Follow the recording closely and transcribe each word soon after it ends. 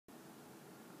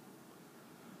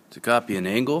To copy an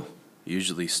angle,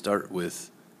 usually start with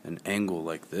an angle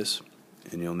like this,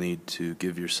 and you'll need to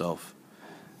give yourself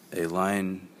a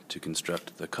line to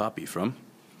construct the copy from.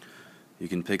 You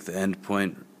can pick the end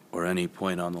point or any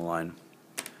point on the line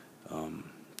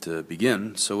to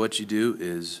begin. So what you do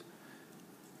is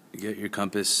you get your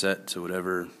compass set to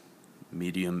whatever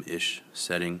medium-ish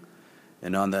setting,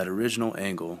 and on that original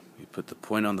angle you put the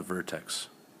point on the vertex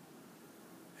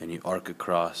and you arc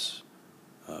across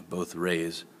both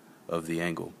rays of the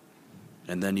angle,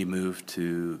 and then you move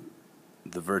to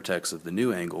the vertex of the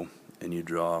new angle and you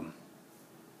draw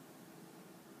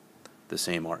the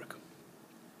same arc.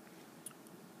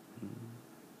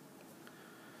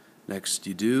 Next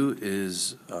you do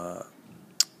is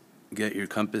get your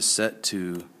compass set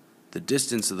to the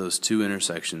distance of those two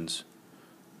intersections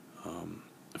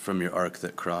from your arc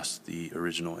that crossed the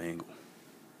original angle.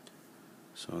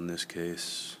 So in this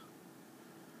case,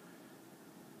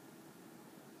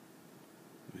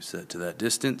 we set to that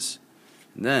distance,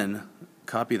 and then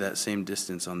copy that same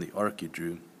distance on the arc you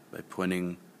drew by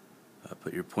pointing.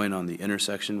 Put your point on the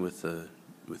intersection with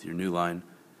your new line,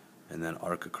 and then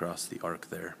arc across the arc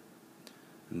there.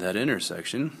 And that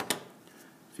intersection,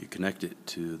 if you connect it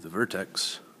to the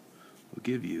vertex, will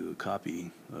give you a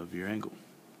copy of your angle.